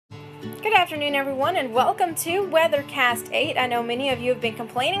Good afternoon, everyone, and welcome to Weathercast 8. I know many of you have been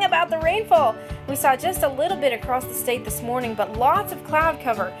complaining about the rainfall. We saw just a little bit across the state this morning, but lots of cloud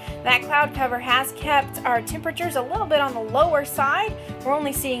cover. That cloud cover has kept our temperatures a little bit on the lower side. We're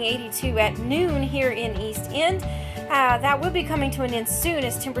only seeing 82 at noon here in East End. That will be coming to an end soon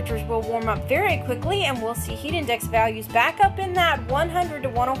as temperatures will warm up very quickly, and we'll see heat index values back up in that 100 to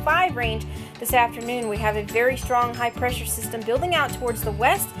 105 range. This afternoon we have a very strong high pressure system building out towards the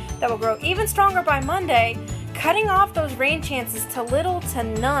west that will grow even stronger by Monday, cutting off those rain chances to little to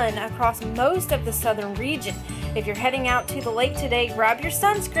none across most of the southern region. If you're heading out to the lake today, grab your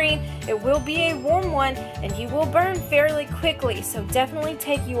sunscreen. It will be a warm one and you will burn fairly quickly, so definitely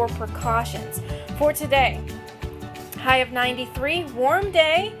take your precautions. For today, high of 93, warm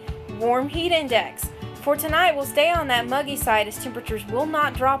day, warm heat index. For tonight, we'll stay on that muggy side as temperatures will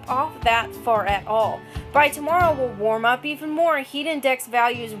not drop off that far at all. By tomorrow, we'll warm up even more. Heat index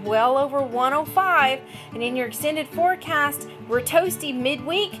values well over 105. And in your extended forecast, we're toasty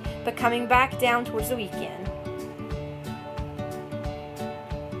midweek, but coming back down towards the weekend.